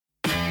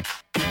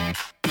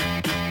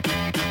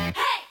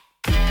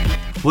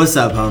What's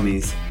up,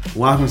 homies?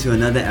 Welcome to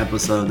another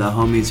episode of the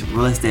Homies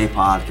Real Estate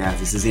Podcast.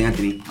 This is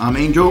Anthony. I'm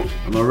Angel.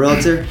 I'm a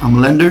realtor. I'm a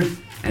lender.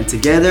 And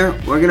together,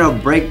 we're going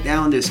to break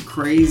down this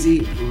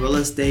crazy real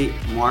estate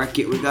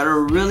market. We got a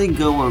really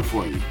good one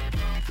for you.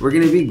 We're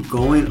going to be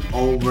going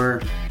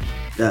over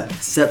the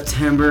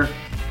September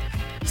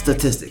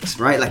statistics,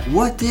 right? Like,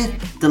 what did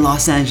the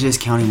Los Angeles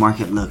County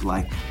market look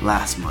like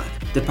last month?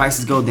 Did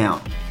prices go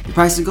down? Did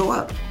prices go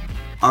up?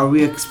 Are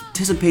we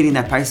anticipating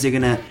that prices are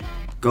going to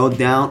go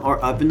down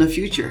or up in the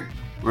future?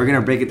 We're going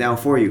to break it down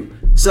for you.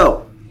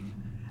 So,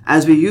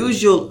 as we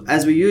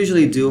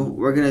usually do,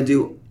 we're going to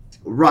do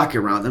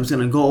rocket rounds. I'm just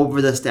going to go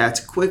over the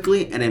stats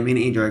quickly, and then me and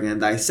Angel are going to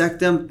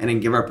dissect them and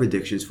then give our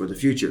predictions for the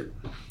future.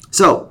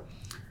 So,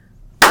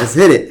 let's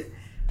hit it.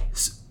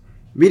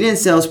 Median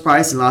sales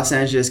price in Los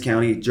Angeles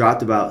County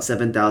dropped about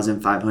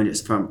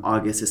 $7,500 from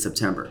August to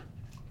September.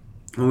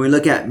 When we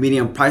look at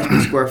median price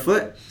per square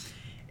foot,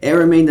 it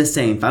remained the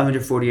same,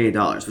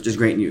 $548, which is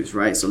great news,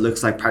 right? So it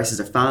looks like prices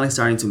are finally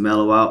starting to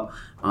mellow out.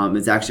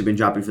 It's actually been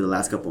dropping for the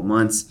last couple of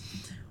months.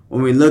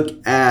 When we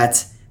look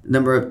at the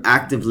number of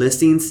active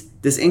listings,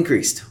 this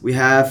increased. We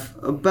have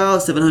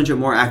about 700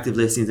 more active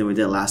listings than we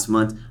did last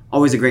month.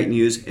 Always a great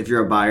news if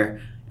you're a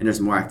buyer and there's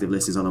more active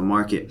listings on the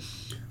market.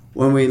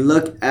 When we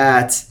look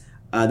at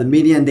the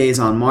median days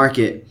on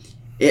market,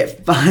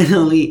 it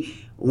finally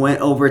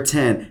went over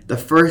 10. The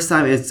first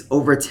time it's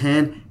over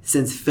 10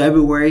 since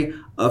February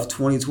of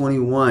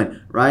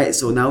 2021, right?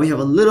 So now we have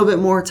a little bit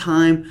more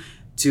time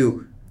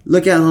to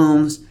look at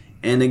homes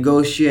and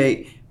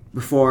negotiate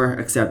before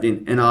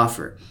accepting an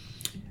offer.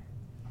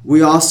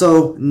 We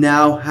also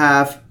now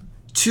have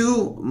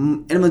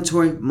 2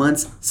 inventory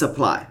months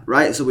supply,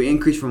 right? So we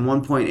increased from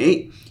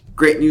 1.8.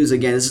 Great news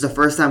again. This is the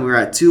first time we were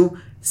at 2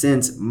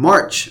 since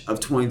March of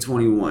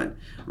 2021,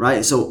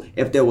 right? So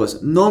if there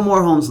was no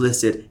more homes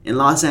listed in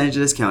Los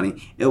Angeles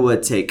County, it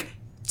would take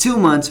 2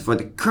 months for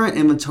the current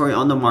inventory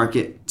on the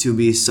market to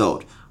be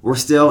sold. We're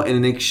still in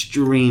an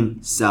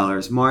extreme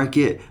seller's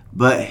market,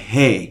 but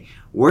hey,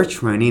 we're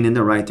trending in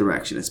the right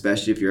direction,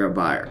 especially if you're a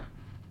buyer.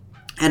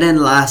 And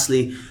then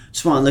lastly,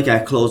 just want to look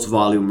at closed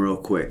volume real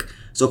quick.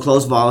 So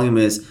closed volume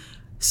is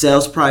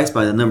sales price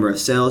by the number of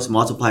sales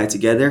multiplied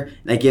together.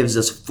 That gives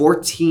us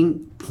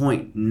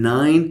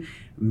 $14.9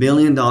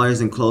 billion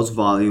in closed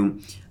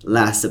volume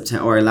last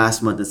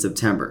month in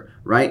September,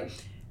 right?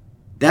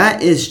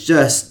 That is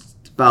just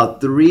about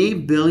 3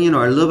 billion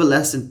or a little bit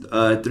less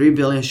than 3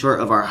 billion short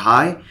of our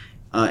high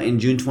in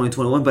June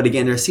 2021. But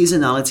again, there's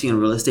seasonality in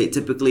real estate.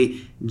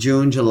 Typically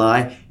June,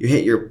 July, you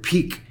hit your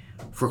peak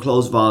for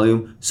closed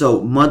volume.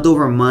 So month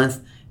over month,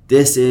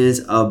 this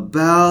is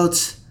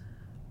about,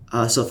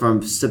 so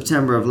from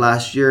September of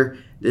last year,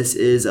 this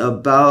is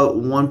about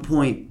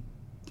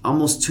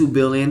almost 2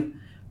 billion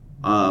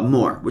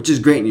more, which is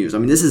great news. I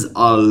mean, this is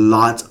a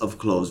lot of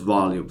closed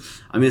volume.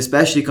 I mean,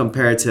 especially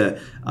compared to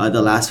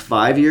the last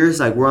 5 years,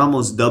 like we're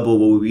almost double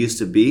what we used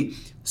to be.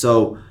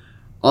 So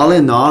all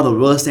in all, the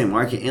real estate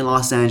market in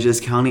Los Angeles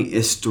County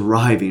is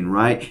thriving,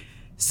 right?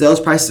 Sales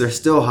prices are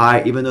still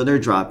high, even though they're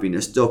dropping.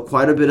 There's still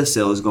quite a bit of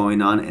sales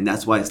going on, and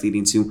that's why it's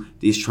leading to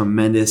these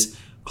tremendous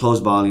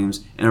closed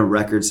volumes and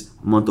records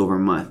month over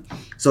month.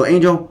 So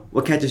Angel,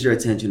 what catches your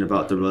attention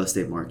about the real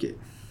estate market?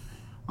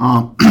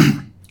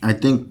 I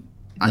think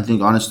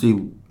honestly,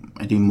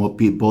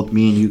 both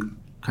me and you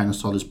kind of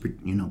saw this,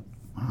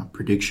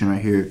 prediction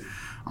right here.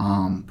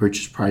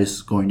 Purchase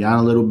price going down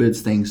a little bit,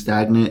 staying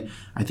stagnant.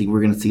 I think we're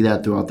going to see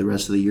that throughout the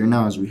rest of the year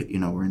now, as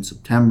we're in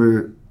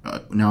September,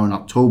 now in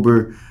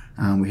October.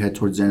 We head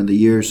towards the end of the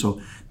year,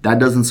 so that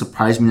doesn't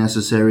surprise me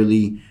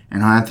necessarily.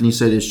 And how Anthony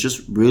said, it's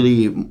just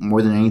really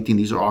more than anything,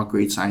 these are all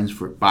great signs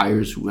for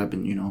buyers who have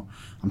been,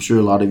 I'm sure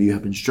a lot of you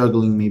have been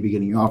struggling, maybe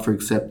getting your offer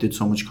accepted,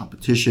 so much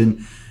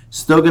competition.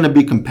 Still going to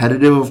be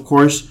competitive, of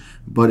course,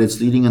 but it's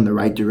leading in the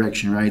right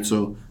direction, right?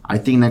 So I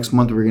think next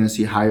month we're going to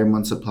see higher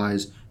month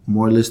supplies,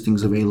 more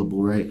listings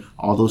available, right?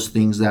 All those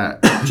things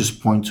that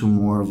just point to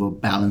more of a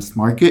balanced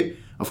market.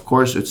 Of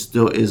course, it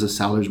still is a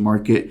seller's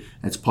market.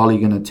 It's probably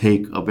going to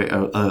take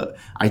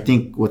I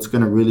think what's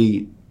going to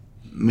really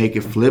make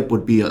it flip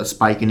would be a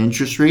spike in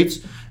interest rates.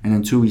 And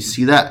until we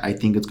see that, I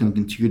think it's going to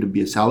continue to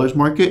be a seller's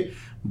market.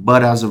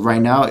 But as of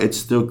right now, it's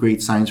still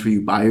great signs for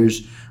you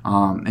buyers.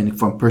 And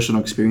from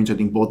personal experience, I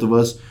think both of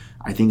us,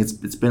 I think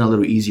it's been a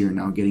little easier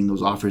now getting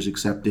those offers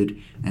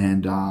accepted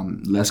and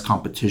less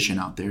competition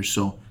out there.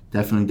 So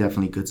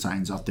definitely good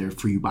signs out there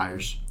for you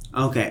buyers.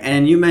 Okay,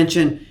 and you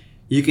mentioned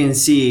you can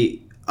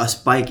see a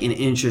spike in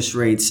interest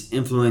rates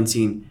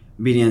influencing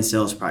median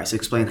sales price.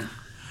 Explain.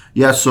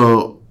 Yeah,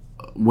 so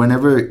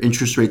whenever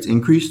interest rates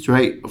increase,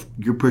 right,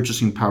 your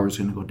purchasing power is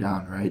going to go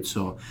down, right?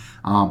 So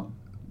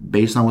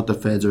based on what the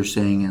Feds are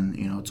saying, and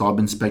it's all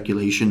been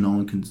speculation. No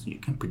one can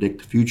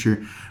predict the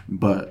future,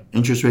 but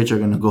interest rates are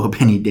going to go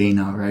up any day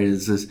now, right?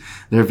 It's just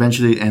they're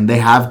eventually, and they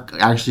have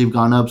actually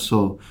gone up.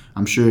 So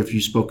I'm sure if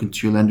you've spoken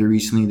to your lender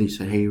recently, they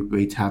said, hey,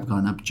 rates have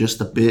gone up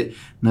just a bit,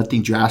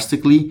 nothing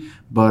drastically,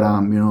 but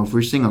if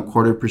we're seeing a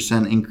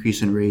 0.25%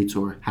 increase in rates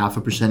or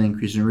 0.5%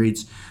 increase in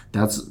rates,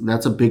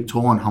 that's a big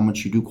toll on how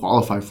much you do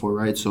qualify for,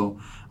 right? So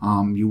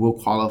you will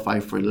qualify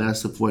for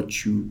less of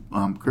what you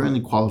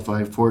currently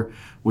qualify for,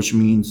 which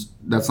means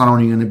that's not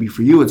only going to be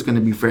for you, it's going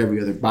to be for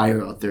every other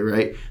buyer out there,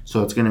 right?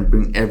 So it's going to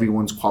bring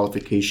everyone's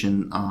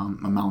qualification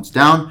amounts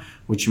down,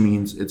 which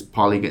means it's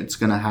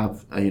going to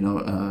have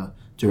a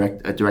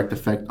direct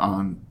effect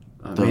on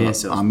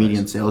the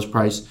median sales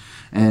price,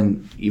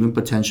 and even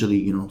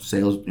potentially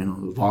sales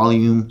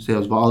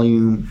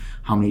volume,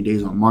 how many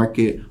days on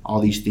market, all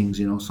these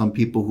things. Some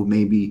people who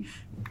maybe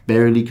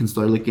barely can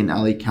start looking in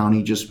LA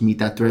County just meet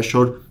that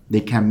threshold.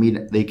 They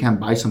can't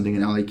buy something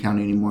in LA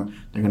County anymore.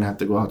 They're gonna have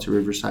to go out to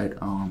Riverside,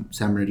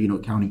 San Bernardino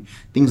County,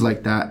 things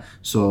like that.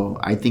 So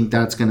I think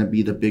that's gonna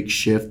be the big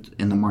shift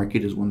in the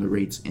market, is when the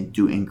rates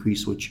do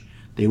increase, which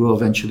they will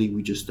eventually.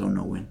 We just don't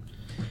know when.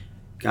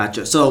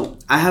 Gotcha. So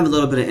I have a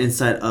little bit of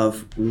insight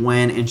of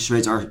when interest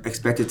rates are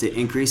expected to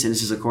increase, and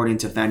this is according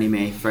to Fannie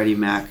Mae, Freddie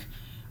Mac,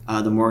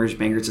 the Mortgage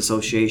Bankers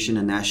Association,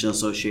 and National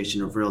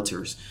Association of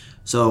Realtors.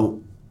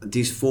 So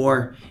these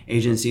four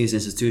agencies,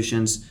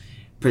 institutions,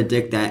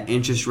 predict that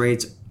interest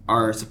rates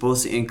are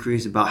supposed to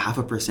increase about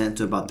 0.5%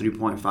 to about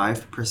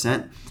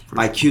 3.5%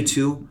 by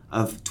Q2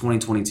 of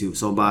 2022.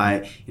 So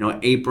by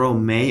April,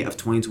 May of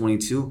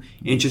 2022,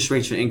 interest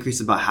rates should increase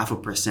about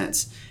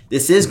 0.5%.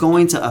 This is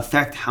going to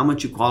affect how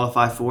much you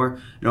qualify for,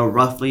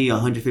 roughly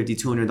 $150,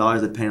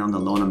 $200 depending on the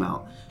loan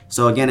amount.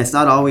 So again, it's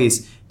not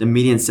always the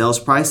median sales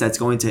price that's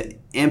going to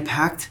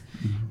impact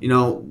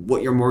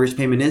what your mortgage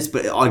payment is,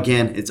 but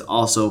again, it's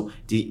also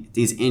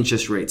these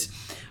interest rates.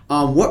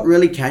 What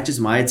really catches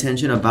my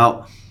attention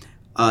about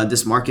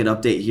this market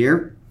update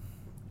here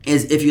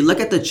is if you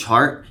look at the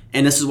chart,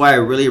 and this is why I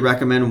really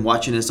recommend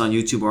watching this on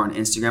YouTube or on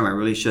Instagram. I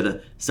really should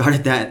have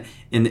started that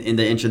in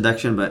the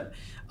introduction, but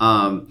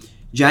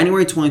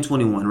January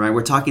 2021, right?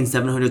 We're talking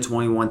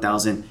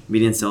 721,000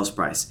 median sales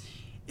price.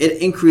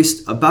 It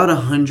increased about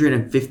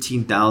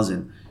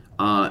 115,000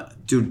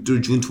 through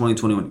June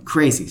 2021.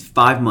 Crazy,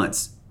 5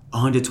 months,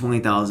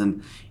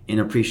 120,000 in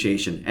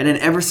appreciation, and then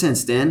ever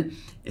since then,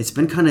 it's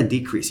been kind of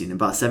decreasing,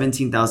 about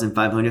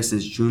 17,500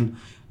 since June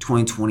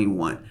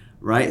 2021,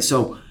 right?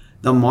 So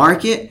the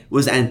market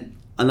was, and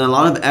a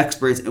lot of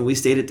experts, and we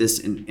stated this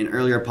in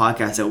earlier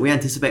podcasts, that we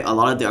anticipate a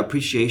lot of the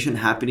appreciation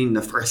happening in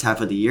the first half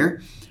of the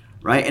year,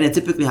 right? And it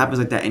typically happens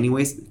like that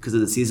anyways because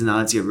of the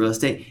seasonality of real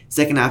estate.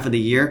 Second half of the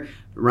year,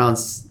 around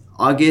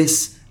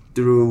August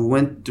through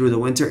the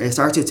winter, it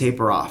starts to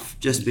taper off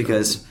just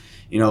because,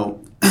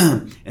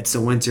 it's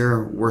the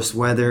winter, worse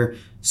weather,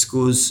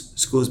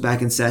 schools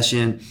back in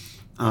session.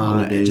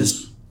 Holidays.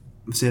 Just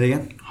say it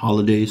again.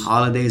 Holidays.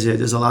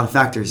 There's a lot of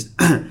factors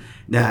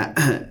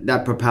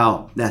that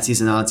propel that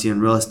seasonality in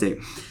real estate.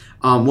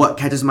 What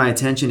catches my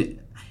attention,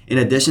 in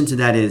addition to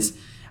that, is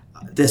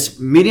this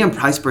median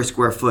price per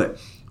square foot.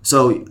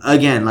 So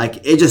again,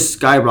 it just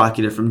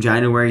skyrocketed from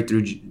January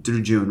through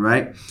June,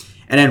 right?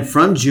 And then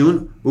from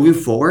June moving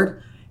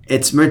forward,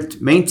 it's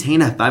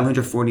maintained at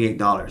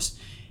 $548.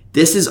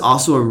 This is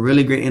also a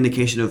really great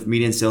indication of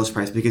median sales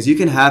price, because you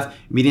can have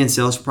median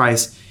sales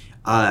price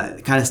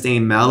kind of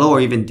staying mellow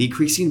or even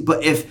decreasing,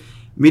 but if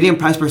median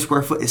price per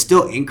square foot is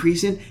still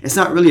increasing, it's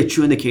not really a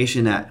true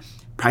indication that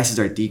prices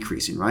are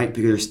decreasing, right?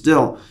 Because you're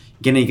still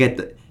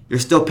you're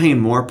still paying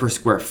more per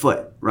square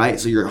foot, right?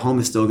 So your home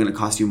is still going to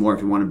cost you more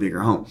if you want a bigger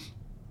home.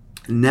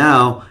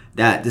 Now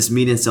that this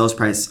median sales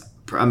price,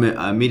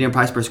 median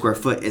price per square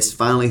foot is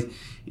finally,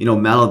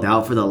 mellowed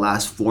out for the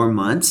last 4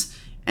 months,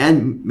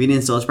 and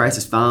median sales price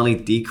is finally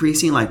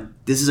decreasing,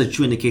 this is a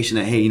true indication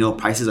that, hey,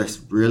 prices are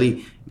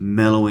really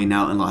mellowing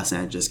out in Los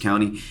Angeles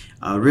County.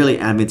 Really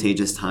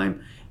advantageous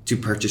time to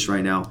purchase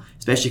right now,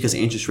 especially because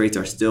interest rates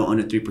are still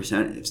under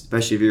 3%,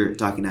 especially if you're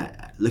looking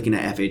at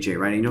FHA,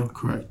 right, Angel?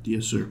 Correct.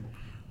 Yes, sir.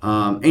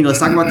 Angel, let's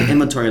talk about the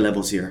inventory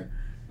levels here.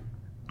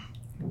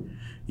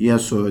 Yeah,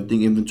 so I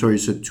think inventory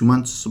said 2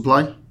 months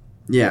supply.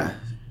 Yeah.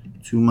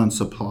 2 months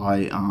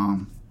supply.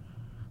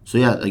 So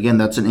yeah, again,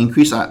 that's an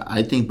increase.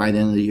 I think by the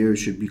end of the year it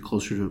should be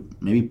closer to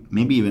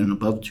maybe even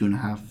above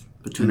 2.5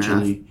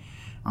 potentially.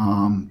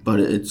 But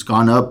it's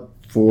gone up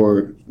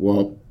for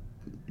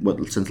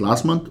since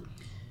last month.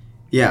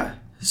 Yeah.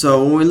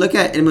 So when we look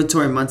at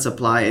inventory month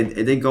supply, it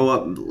did go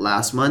up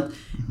last month,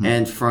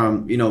 and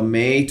from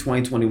May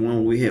 2021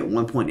 when we hit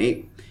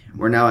 1.8,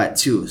 we're now at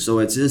 2. So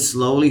it's just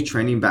slowly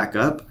trending back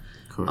up.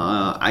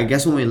 I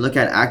guess when we look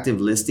at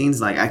active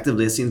listings,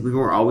 we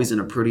were always in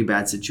a pretty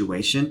bad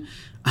situation.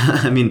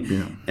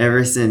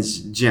 Ever since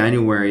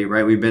January,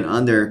 right, we've been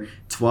under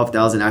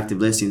 12,000 active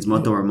listings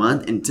month over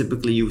month, and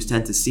typically you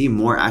tend to see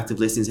more active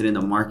listings hitting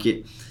the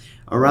market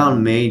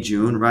around May,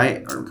 June,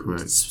 right, or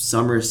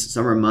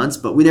summer months,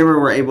 but we never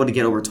were able to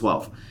get over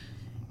 12.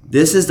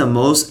 This is the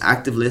most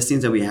active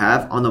listings that we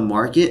have on the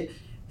market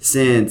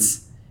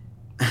since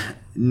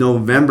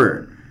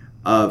November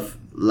of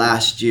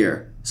last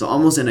year. So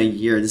almost in a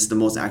year, this is the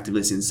most active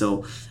listing.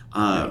 So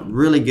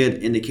really good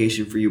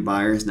indication for you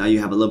buyers. Now you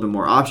have a little bit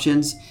more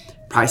options.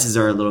 Prices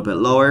are a little bit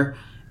lower,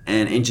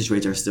 and interest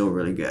rates are still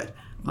really good.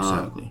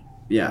 Exactly.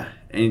 Yeah.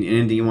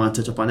 Anything you want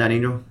to touch up on that,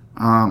 Angel?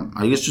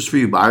 I guess just for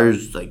you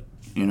buyers, like,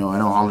 I know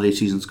holiday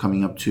season's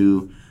coming up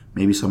too.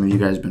 Maybe some of you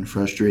guys have been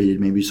frustrated.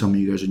 Maybe some of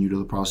you guys are new to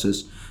the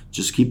process.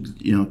 Just keep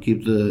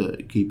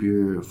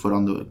your foot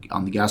on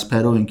the gas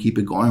pedal and keep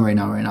it going right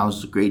now. Right now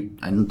is a great.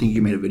 I don't think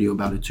you made a video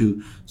about it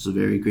too. It's a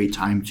very great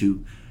time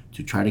to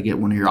try to get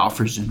one of your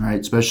offers in, right?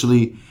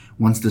 Especially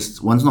once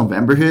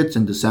November hits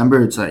and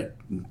December, it's like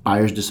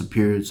buyers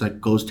disappear. It's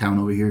like ghost town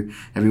over here.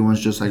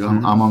 Everyone's just like,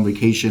 I'm on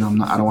vacation.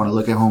 I don't want to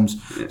look at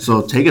homes.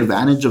 So take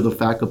advantage of the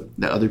fact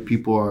that other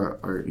people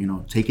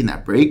are taking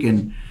that break,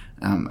 and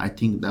I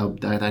think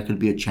that could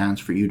be a chance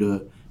for you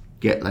to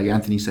get, like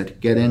Anthony said,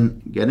 get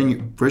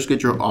in. First,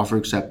 get your offer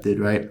accepted,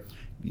 right?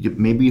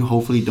 Maybe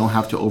hopefully don't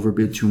have to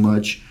overbid too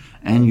much,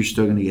 and you're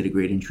still gonna get a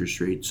great interest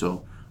rate.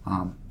 So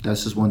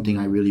that's just one thing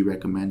I really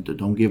recommend.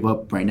 Don't give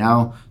up right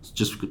now,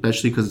 just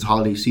especially because it's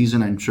holiday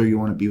season. I'm sure you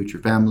want to be with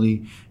your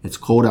family. It's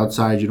cold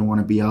outside. You don't want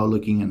to be out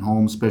looking at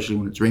home, especially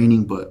when it's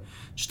raining. But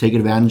just take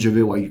advantage of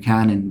it while you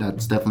can, and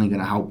that's definitely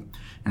gonna help.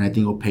 And I think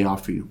it'll pay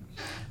off for you.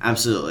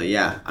 Absolutely,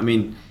 yeah. I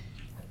mean,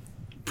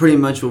 pretty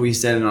much what we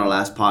said in our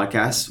last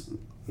podcast.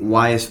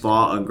 Why is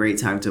fall a great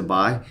time to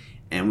buy?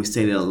 And we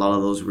stated a lot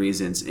of those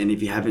reasons. And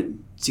if you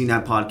haven't seen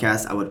that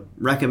podcast, I would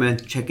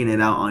recommend checking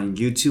it out on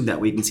YouTube. That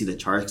way you can see the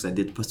charts, because I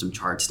did put some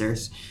charts there.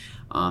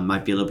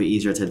 Might be a little bit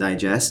easier to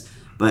digest.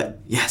 But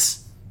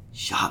yes,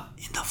 shop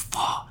in the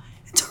fall.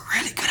 It's a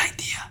really good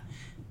idea.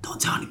 Don't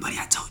tell anybody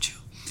I told you.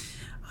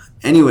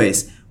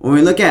 Anyways, when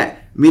we look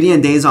at median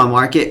days on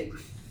market,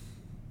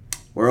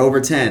 we're over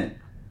 10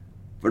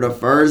 for the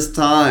first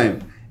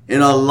time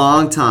in a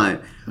long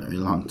time. Very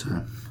long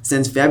time.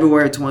 Since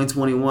February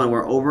 2021,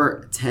 we're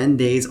over 10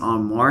 days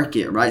on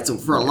market, right? So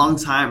for a long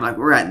time, like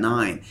we're at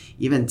 9,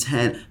 even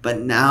 10, but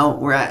now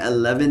we're at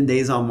 11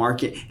 days on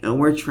market and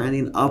we're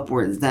trending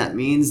upwards. That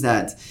means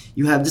that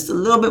you have just a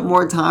little bit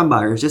more time,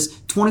 buyers,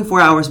 just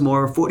 24 hours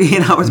more,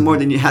 48 hours more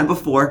than you had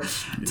before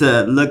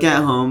to look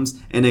at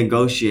homes and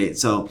negotiate.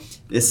 So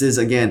this is,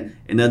 again,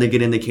 another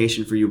good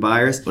indication for you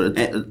buyers. But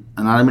and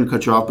I don't mean to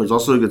cut you off, but it's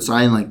also a good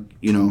sign, like,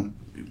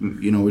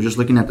 we're just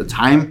looking at the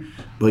time,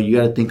 but you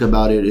got to think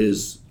about it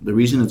is the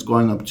reason it's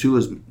going up too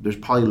is there's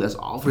probably less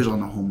offers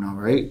on the home now,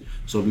 right?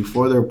 So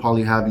before they're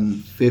probably having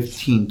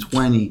 15,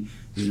 20,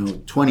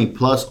 20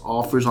 plus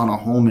offers on a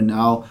home, and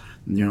now,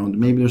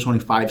 maybe there's only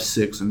 5,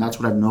 6, and that's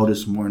what I've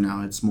noticed more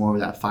now. It's more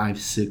of that 5,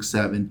 6,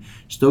 7,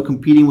 still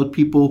competing with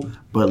people,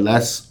 but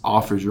less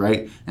offers,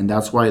 right? And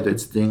that's why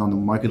it's staying on the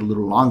market a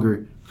little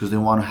longer, because they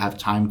want to have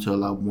time to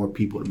allow more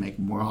people to make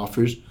more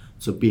offers,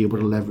 to be able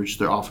to leverage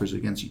their offers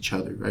against each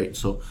other, right?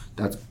 So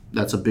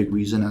that's a big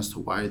reason as to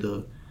why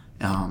the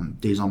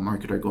days on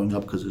market are going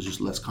up, because there's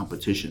just less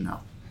competition now.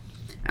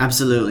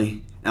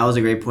 Absolutely. That was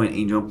a great point,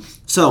 Angel.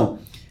 So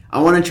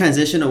I want to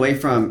transition away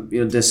from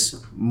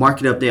this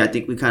market update. I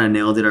think we kind of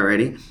nailed it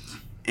already.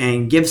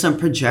 And give some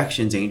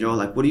projections, Angel.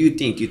 Like, what do you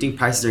think? Do you think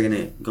prices are going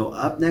to go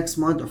up next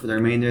month or for the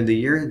remainder of the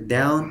year?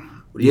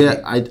 Down? What do you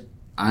think?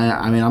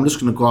 I mean, I'm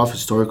just going to go off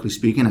historically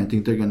speaking. I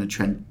think they're going to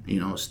trend,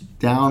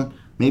 down.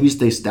 Maybe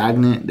stay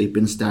stagnant. They've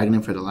been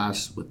stagnant for the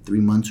last 3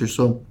 months or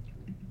so.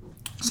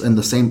 In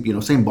the same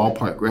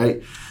ballpark,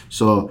 right?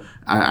 So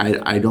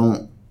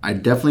I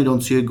definitely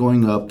don't see it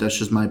going up. That's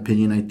just my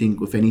opinion. I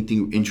think if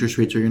anything, interest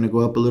rates are going to go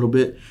up a little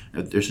bit.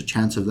 There's a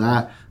chance of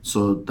that.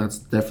 So that's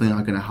definitely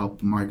not going to help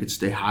the market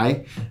stay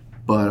high.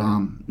 But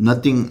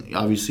nothing.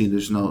 Obviously,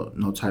 there's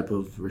no type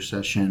of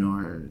recession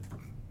or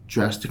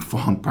drastic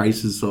fall in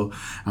prices, so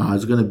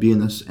it's going to be in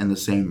the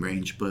same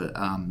range. But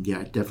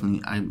yeah,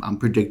 definitely, I'm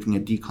predicting a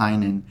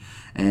decline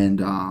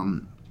and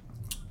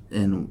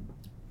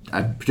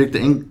I predict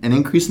an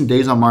increase in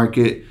days on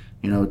market,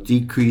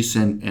 decrease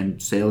in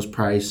sales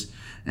price,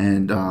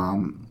 and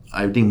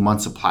I think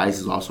month supplies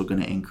is also going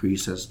to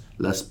increase as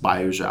less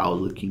buyers are out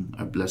looking,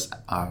 or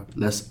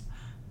less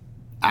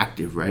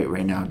active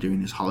right now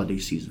during this holiday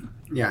season.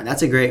 Yeah,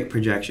 that's a great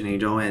projection,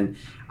 Angel, and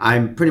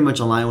I'm pretty much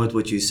aligned with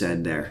what you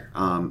said there.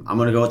 I'm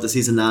going to go with the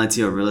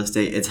seasonality of real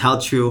estate. It's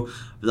held true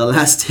for the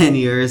last 10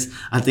 years.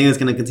 I think it's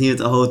going to continue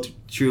to hold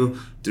true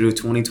through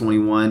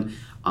 2021.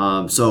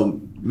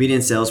 So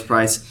median sales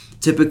price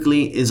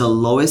typically is the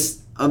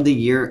lowest of the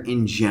year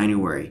in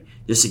January,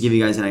 just to give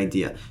you guys an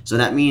idea. So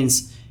that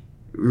means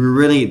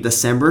really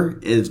December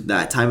is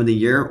that time of the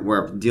year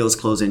where deals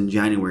close in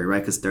January,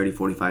 right? Because 30,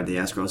 45 day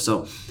escrow.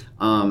 So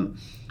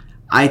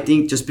I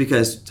think just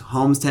because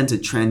homes tend to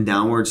trend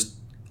downwards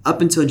up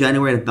until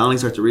January and finally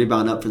start to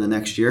rebound up for the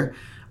next year,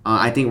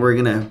 I think we're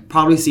going to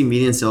probably see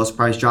median sales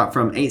price drop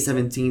from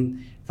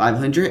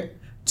 $817,500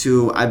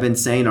 to, I've been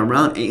saying,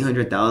 around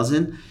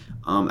 $800,000.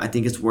 I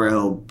think it's where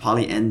it'll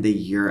probably end the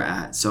year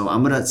at. So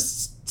I'm going to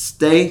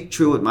stay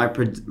true with my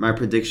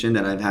prediction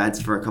that I've had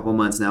for a couple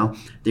months now. I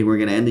think we're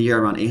going to end the year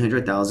around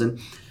 $800,000.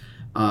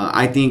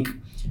 I think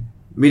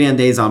median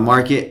days on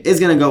market is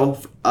going to go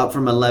up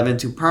from 11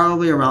 to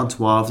probably around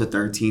 12 to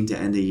 13 to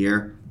end the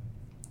year.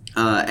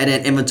 And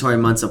then inventory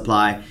months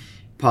supply,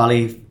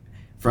 probably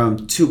from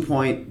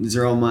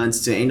 2.0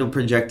 months to Angel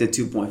projected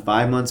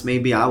 2.5 months,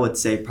 maybe. I would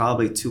say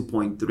probably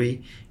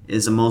 2.3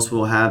 is the most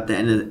we'll have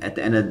at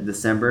the end of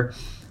December.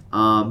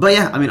 But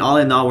yeah, I mean, all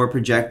in all, we're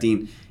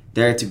projecting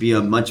there to be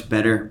a much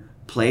better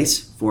place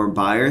for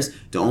buyers.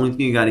 The only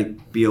thing you got to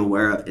be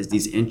aware of is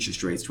these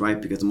interest rates, right?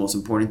 Because the most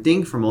important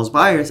thing for most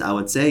buyers, I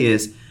would say,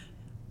 is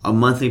a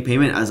monthly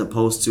payment as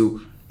opposed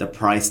to the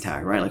price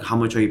tag, right? Like, how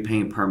much are you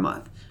paying per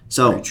month?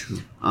 So,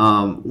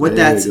 with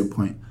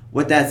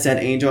that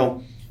said,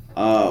 Angel,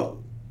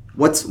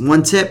 what's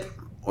one tip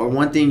or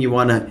one thing you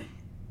want to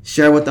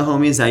share with the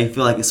homies that you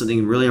feel like is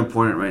something really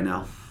important right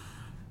now?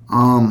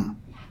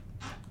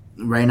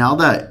 Right now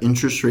that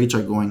interest rates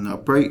are going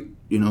up, right?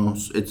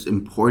 It's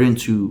important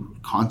to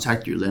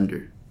contact your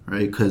lender,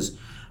 right? Because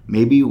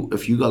maybe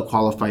if you got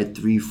qualified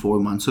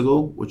 3-4 months ago,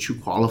 what you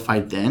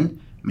qualified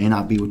then may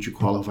not be what you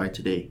qualified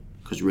today,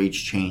 because rates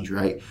change,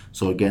 right?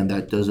 So again,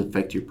 that does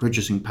affect your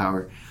purchasing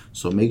power.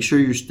 So make sure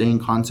you're staying in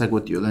contact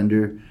with your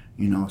lender.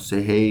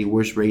 Say, hey,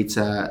 where's rates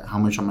at? How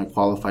much am I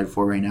qualified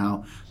for right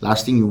now?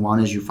 Last thing you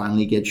want is you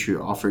finally get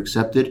your offer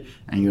accepted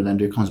and your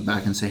lender comes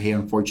back and say, hey,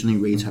 unfortunately,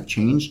 rates have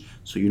changed,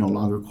 so you no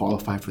longer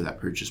qualify for that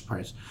purchase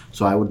price.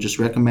 So I would just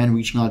recommend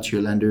reaching out to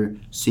your lender,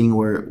 seeing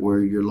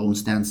where your loan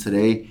stands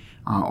today,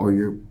 or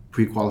your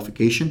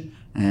pre-qualification.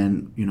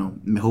 And,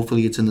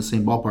 hopefully it's in the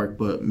same ballpark,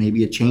 but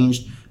maybe it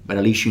changed. But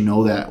at least you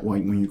know that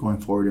when you're going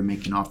forward and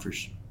making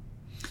offers.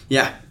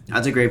 Yeah,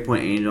 that's a great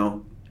point,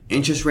 Angel.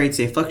 Interest rates,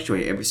 they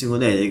fluctuate every single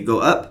day. They go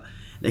up,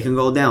 they can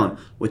go down.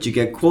 What you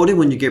get quoted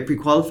when you get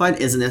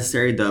pre-qualified isn't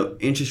necessarily the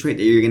interest rate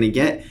that you're going to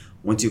get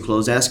once you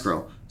close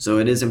escrow. So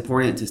it is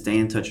important to stay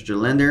in touch with your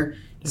lender,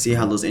 see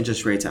how those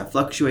interest rates have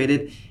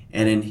fluctuated,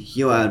 and then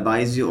he'll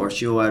advise you or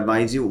she'll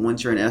advise you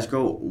once you're in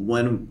escrow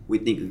when we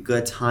think a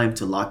good time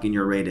to lock in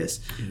your rate is.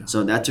 Yeah.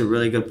 So that's a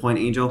really good point,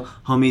 Angel.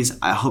 Homies,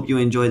 I hope you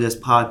enjoyed this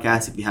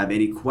podcast. If you have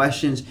any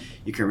questions,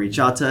 you can reach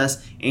out to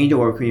us. Angel,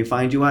 where can you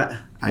find you at?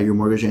 At Your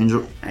Mortgage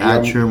Angel.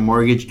 At Your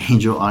Mortgage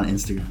Angel on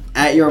Instagram.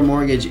 At Your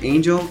Mortgage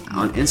Angel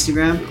on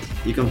Instagram.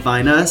 You can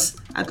find us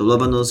at the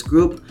Lobanos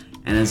Group.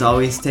 And as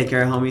always, take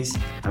care, homies.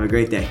 Have a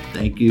great day.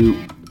 Thank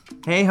you.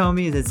 Hey,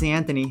 homies, it's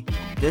Anthony.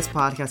 This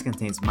podcast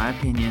contains my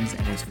opinions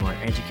and is for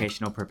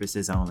educational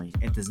purposes only.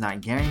 It does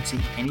not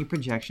guarantee any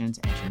projections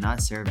and should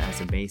not serve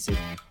as a basis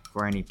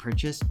for any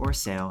purchase or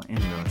sale in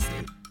real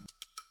estate.